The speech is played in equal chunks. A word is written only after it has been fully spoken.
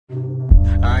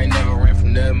I ain't never ran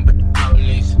from nothing but the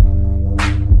police.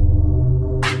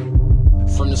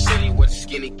 From the city where the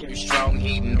skinny carry strong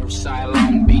heat, Northside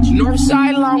Long Beach,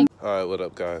 Northside Long. Alright, what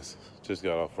up, guys? Just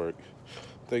got off work.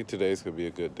 I think today's gonna be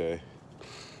a good day.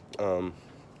 I'm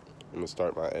gonna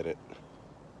start my edit.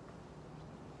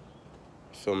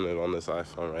 Filming it on this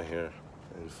iPhone right here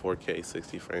in 4K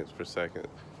 60 frames per second.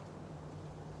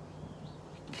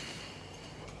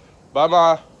 Bye,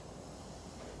 Ma.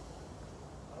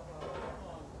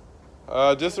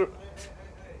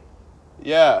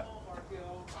 Yeah.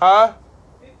 Huh?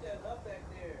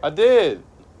 I did.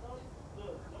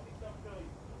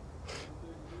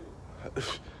 I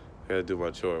gotta do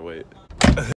my chore, wait.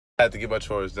 I had to get my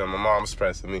chores done. My mom's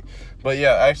pressing me. But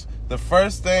yeah, actually, the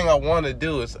first thing I want to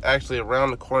do is actually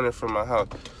around the corner from my house.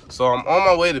 So I'm on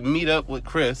my way to meet up with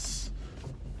Chris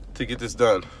to get this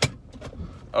done.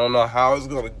 I don't know how it's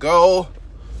gonna go,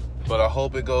 but I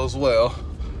hope it goes well,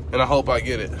 and I hope I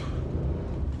get it.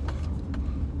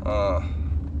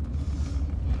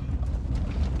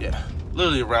 Yeah,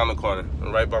 literally around the corner,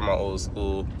 right by my old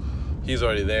school. He's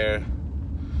already there.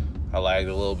 I lagged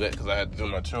a little bit because I had to do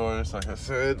my chores, like I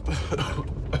said.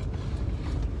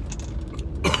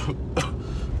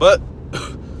 But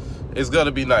it's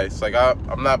gonna be nice. Like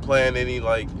I'm not playing any,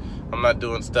 like, I'm not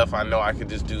doing stuff I know I could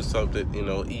just do something, you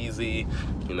know, easy.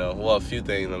 You know, well, a few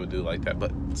things I'm gonna do like that,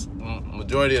 but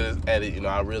majority of this edit, you know,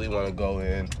 I really want to go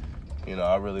in. You know,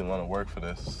 I really want to work for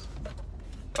this.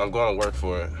 I'm going to work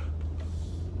for it.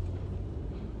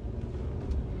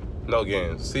 No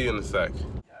games. See you in a sec.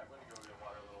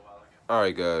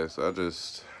 Alright, guys, I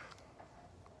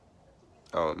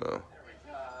don't know.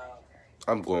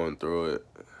 I'm going through it.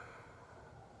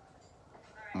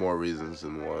 More reasons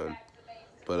than one.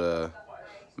 But,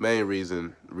 main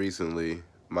reason recently,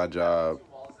 my job,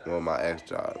 well, my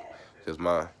ex-job. Because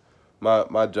my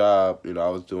job, you know, I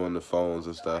was doing the phones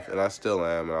and stuff, and I still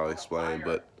am, and I'll explain,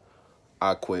 but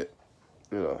I quit,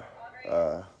 you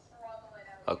know.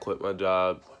 I quit my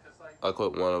job. I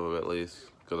quit one of them at least,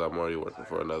 because I'm already working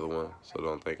for another one, so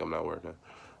don't think I'm not working.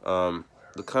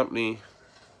 The company,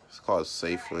 it's called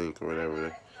SafeLink or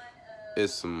whatever.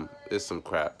 It's some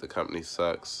crap. The company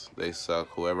sucks. They suck.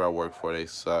 Whoever I work for, they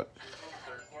suck.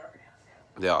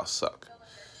 They all suck.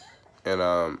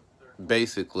 And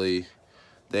basically,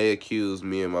 they accused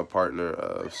me and my partner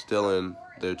of stealing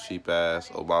their cheap-ass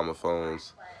Obama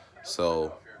phones,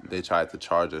 so they tried to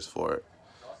charge us for it.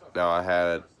 Now, I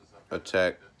had a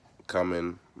check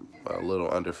coming a little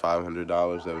under $500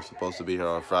 that was supposed to be here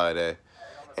on Friday,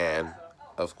 and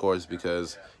of course,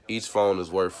 because each phone is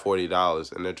worth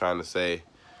 $40, and they're trying to say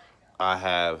I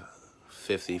have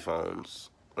 50 phones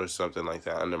or something like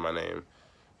that under my name.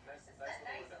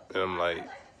 And I'm like,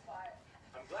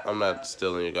 I'm not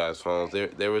stealing your guys' phones.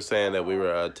 They were saying that we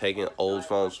were taking old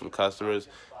phones from customers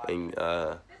and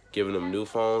giving them new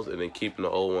phones and then keeping the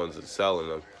old ones and selling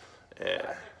them. And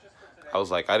I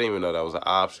was like, I didn't even know that was an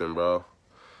option, bro.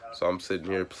 So I'm sitting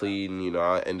here pleading, you know,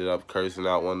 I ended up cursing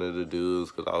out one of the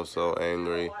dudes because I was so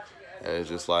angry. And it's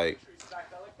just like,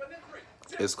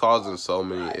 it's causing so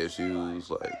many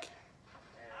issues. Like,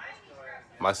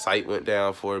 my site went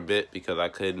down for a bit because I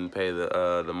couldn't pay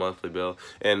the monthly bill.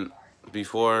 And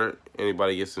before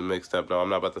anybody gets it mixed up, no, I'm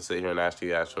not about to sit here and ask you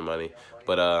guys for money.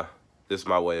 But this is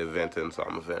my way of venting, so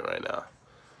I'm a vent right now.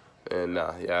 And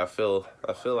yeah, I feel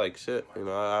like shit. You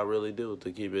know, I really do,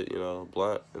 to keep it, you know,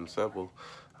 blunt and simple.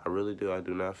 I really do. I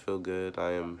do not feel good.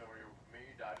 I am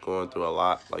going through a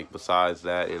lot, like, besides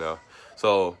that, you know.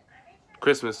 So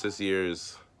Christmas this year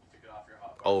is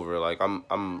over. Like,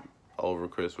 I'm over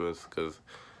Christmas because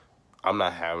I'm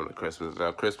not having a Christmas.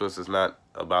 Now, Christmas is not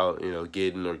about, you know,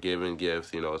 getting or giving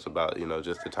gifts. You know, it's about, you know,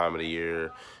 just the time of the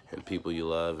year and people you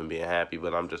love and being happy.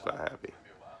 But I'm just not happy.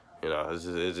 You know, it's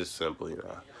just simple, you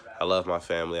know. I love my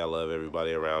family. I love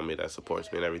everybody around me that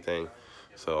supports me and everything.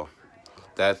 So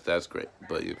that's great.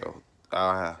 But, you know,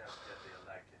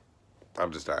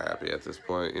 I'm just not happy at this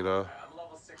point, you know.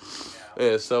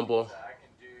 Yeah, it's simple.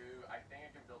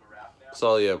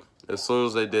 So, yeah, as soon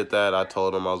as they did that, I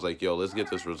told them, I was like, yo, let's get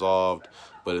this resolved.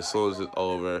 But as soon as it's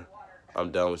over,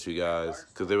 I'm done with you guys.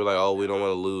 Because they were like, oh, we don't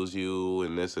want to lose you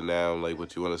and this and that. I'm like,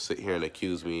 but you want to sit here and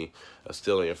accuse me of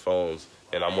stealing your phones?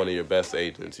 And I'm one of your best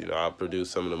agents. You know, I produce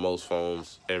some of the most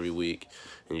phones every week.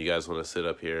 And you guys want to sit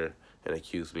up here and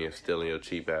accuse me of stealing your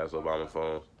cheap-ass Obama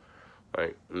phones?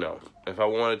 Like, no. If I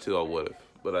wanted to, I would have.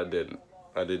 But I didn't.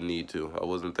 I didn't need to. I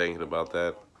wasn't thinking about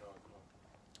that.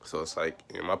 So it's like,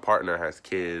 you know, my partner has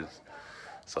kids.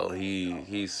 So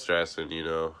he's stressing, you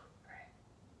know.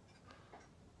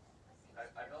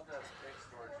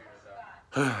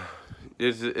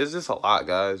 It's just a lot,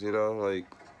 guys, you know, like,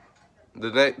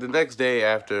 the next day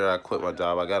after I quit my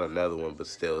job, I got another one, but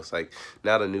still, it's like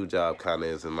now the new job kind of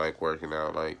isn't like working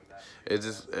out. Like it's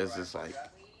just like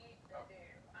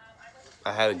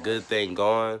I had a good thing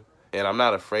going, and I'm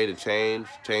not afraid of change.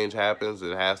 Change happens;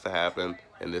 it has to happen.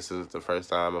 And this isn't the first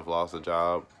time I've lost a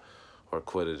job or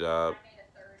quit a job.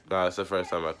 No, it's the first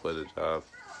time I quit a job.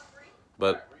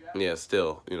 But yeah,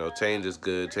 still, you know, change is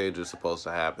good. Change is supposed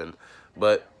to happen,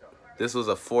 but this was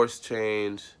a forced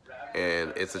change,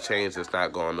 and it's a change that's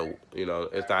not going to, you know,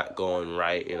 it's not going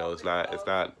right. You know, it's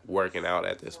not working out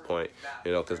at this point.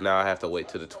 You know, because now I have to wait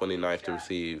till the 29th to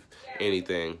receive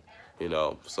anything. You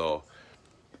know, so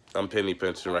I'm penny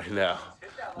pinching right now,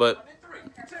 but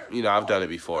you know, I've done it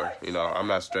before. You know, I'm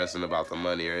not stressing about the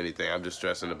money or anything. I'm just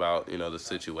stressing about, you know, the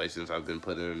situations I've been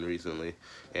put in recently,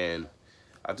 and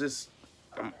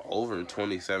I'm over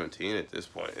 2017 at this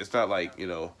point. It's not like, you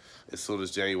know, as soon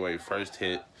as January 1st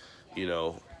hit, you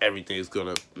know, everything's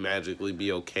gonna magically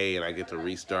be okay and I get to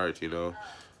restart, you know.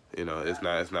 You know, it's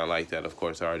not like that. Of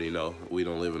course, I already know we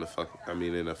don't live in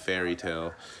in a fairy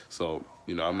tale. So,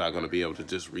 you know, I'm not gonna be able to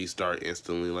just restart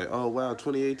instantly like, oh wow,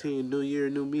 2018, new year,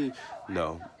 new me.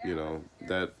 No, you know,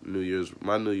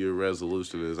 my New Year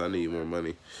resolution is I need more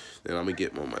money, and I'm gonna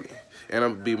get more money, and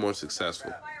I'm gonna be more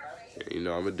successful. You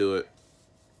know, I'm gonna do it.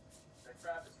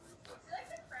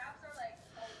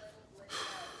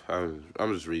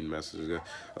 I'm just reading messages.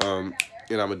 And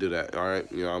I'm gonna do that. All right.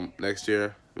 You know, next year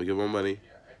I'm gonna get more money,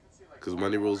 because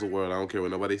money rules the world. I don't care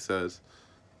what nobody says.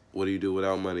 What do you do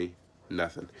without money?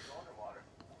 Nothing.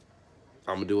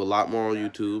 I'm gonna do a lot more on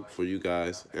YouTube for you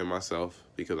guys and myself,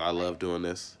 because I love doing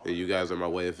this, and you guys are my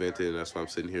way of venting, and that's why I'm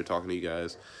sitting here talking to you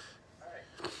guys.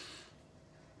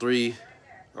 3,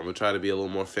 I'm gonna try to be a little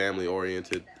more family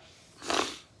oriented,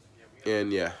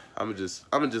 and yeah, I'm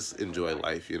gonna just enjoy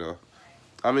life. You know,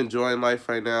 I'm enjoying life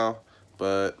right now,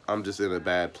 but I'm just in a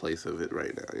bad place of it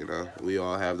right now. You know, we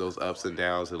all have those ups and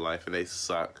downs in life, and they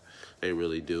suck. They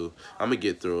really do. I'm gonna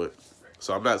get through it.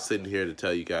 So I'm not sitting here to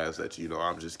tell you guys that, you know,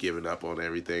 I'm just giving up on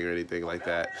everything or anything like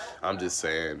that. I'm just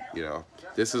saying, you know,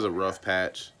 this is a rough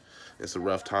patch. It's a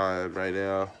rough time right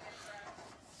now.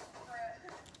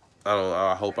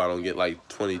 I hope I don't get like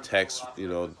 20 texts, you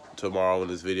know, tomorrow when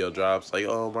this video drops. Like,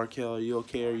 oh, Markell, are you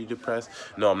okay? Are you depressed?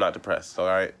 No, I'm not depressed, all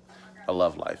right? I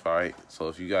love life, all right? So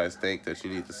if you guys think that you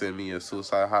need to send me a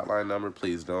suicide hotline number,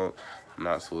 please don't. I'm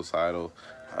not suicidal.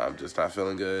 I'm just not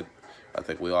feeling good. I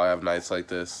think we all have nights like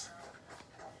this,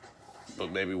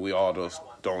 but maybe we all just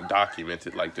don't document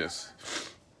it like this.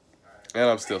 And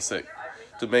I'm still sick.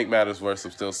 To make matters worse,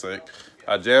 I'm still sick.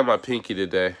 I jammed my pinky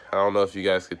today. I don't know if you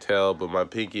guys could tell, but my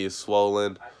pinky is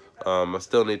swollen. I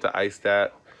still need to ice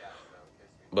that,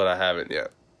 but I haven't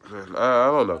yet. I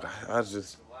don't know.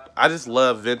 I just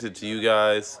love venting to you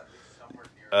guys.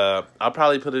 I'll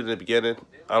probably put it in the beginning.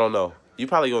 I don't know. You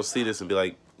probably gonna see this and be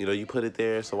like, you know, you put it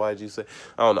there, so why'd you say?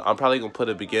 I don't know. I'm probably gonna put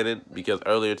it beginning, because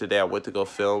earlier today I went to go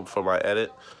film for my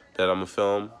edit that I'm gonna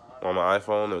film on my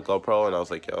iPhone and GoPro, and I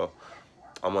was like, yo,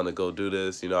 I'm gonna go do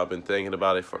this. You know, I've been thinking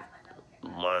about it for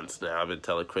months now. I've been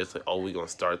telling Chris, like, oh, we gonna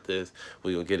start this.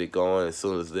 We gonna get it going as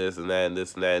soon as this and that and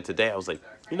this and that. And today I was like,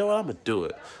 you know what? I'm gonna do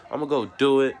it. I'm gonna go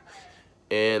do it.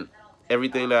 And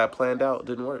everything that I planned out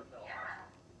didn't work.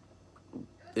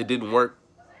 It didn't work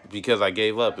because I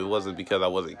gave up. It wasn't because I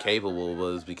wasn't capable. It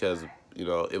was because, you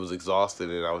know, it was exhausted,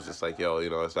 and I was just like, yo, you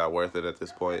know, it's not worth it at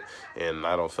this point, and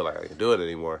I don't feel like I can do it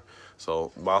anymore.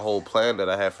 So my whole plan that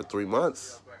I had for 3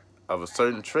 months of a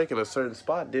certain trick in a certain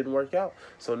spot didn't work out.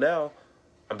 So now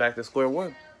I'm back to square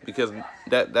one, because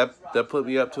that put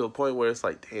me up to a point where it's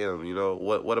like, damn, you know,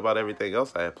 what about everything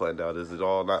else I had planned out? Is it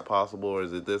all not possible, or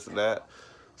is it this and that?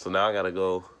 So now I gotta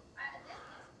go.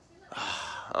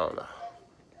 I don't know.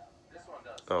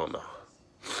 I don't know.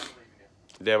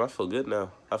 Damn, I feel good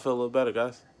now. I feel a little better,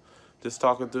 guys. Just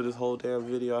talking through this whole damn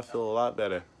video, I feel a lot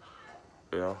better.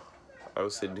 You know, I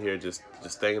was sitting here just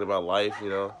thinking about life, you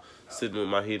know, sitting with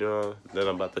my heater on, then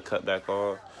I'm about to cut back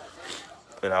on.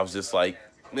 And I was just like,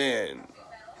 man,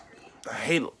 I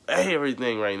hate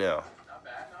everything right now.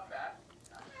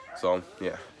 So,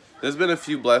 yeah. There's been a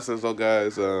few blessings, though,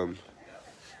 guys.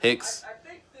 Hicks,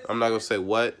 I'm not going to say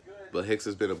what, but Hicks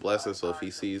has been a blessing. So if he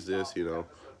sees this, you know,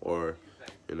 or,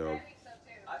 you know,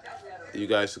 you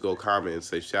guys should go comment and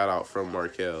say shout out from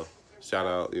Markell. Shout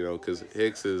out, you know, because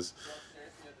Hicks is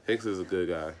a good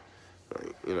guy.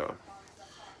 Like, you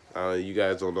know, you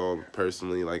guys don't know him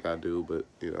personally like I do, but,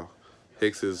 you know,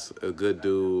 Hicks is a good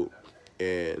dude,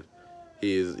 and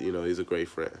he is, you know, he's a great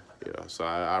friend. You know, so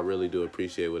I really do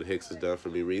appreciate what Hicks has done for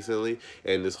me recently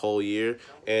and this whole year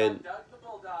and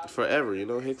forever. You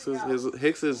know, Hicks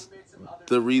is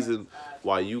the reason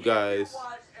why you guys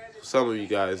some of you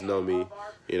guys know me,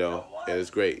 you know, and it's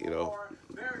great, you know,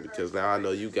 because now I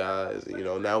know you guys, you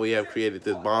know, now we have created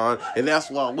this bond, and that's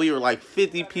why we were like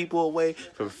 50 people away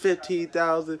from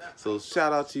 15,000, so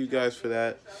shout out to you guys for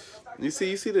that. You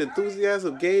see the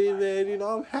enthusiasm gaining, man, you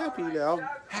know, I'm happy now, I'm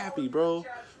happy, bro,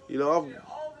 you know,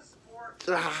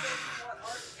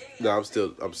 no, I'm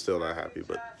still not happy,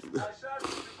 but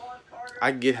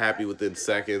I get happy within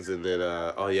seconds, and then,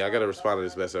 oh yeah, I gotta respond to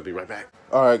this message, I'll be right back.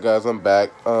 Alright guys, I'm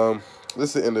back.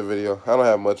 This is the end of the video. I don't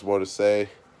have much more to say.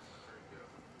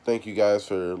 Thank you guys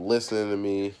for listening to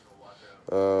me.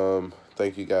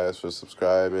 Thank you guys for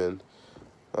subscribing.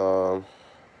 New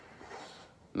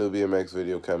BMX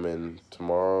video coming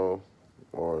tomorrow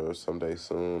or someday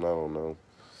soon, I don't know.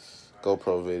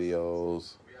 GoPro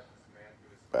videos,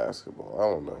 basketball, I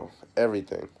don't know.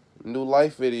 Everything. New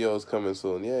life videos coming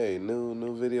soon. Yay,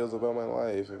 new videos about my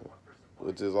life,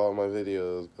 which is all my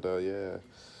videos. But yeah,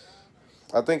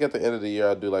 I think at the end of the year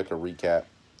I'll do like a recap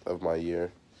of my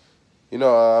year. You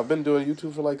know, I've been doing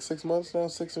YouTube for like 6 months now,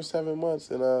 6 or 7 months,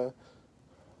 and I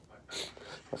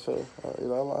feel, you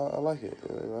know, I like it.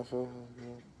 You know, I feel, you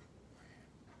know,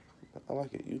 I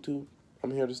like it. YouTube,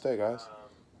 I'm here to stay, guys.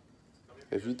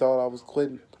 If you thought I was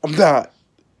quitting, I'm not.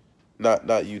 Not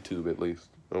YouTube, at least.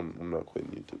 I'm not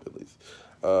quitting YouTube, at least.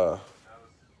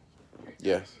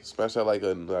 Yeah, smash that like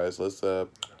button, guys. Let's, I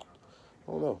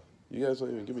don't know. You guys don't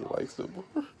even give me likes no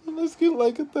more. Let's get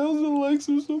like 1,000 likes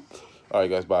or something. All right,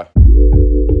 guys, bye.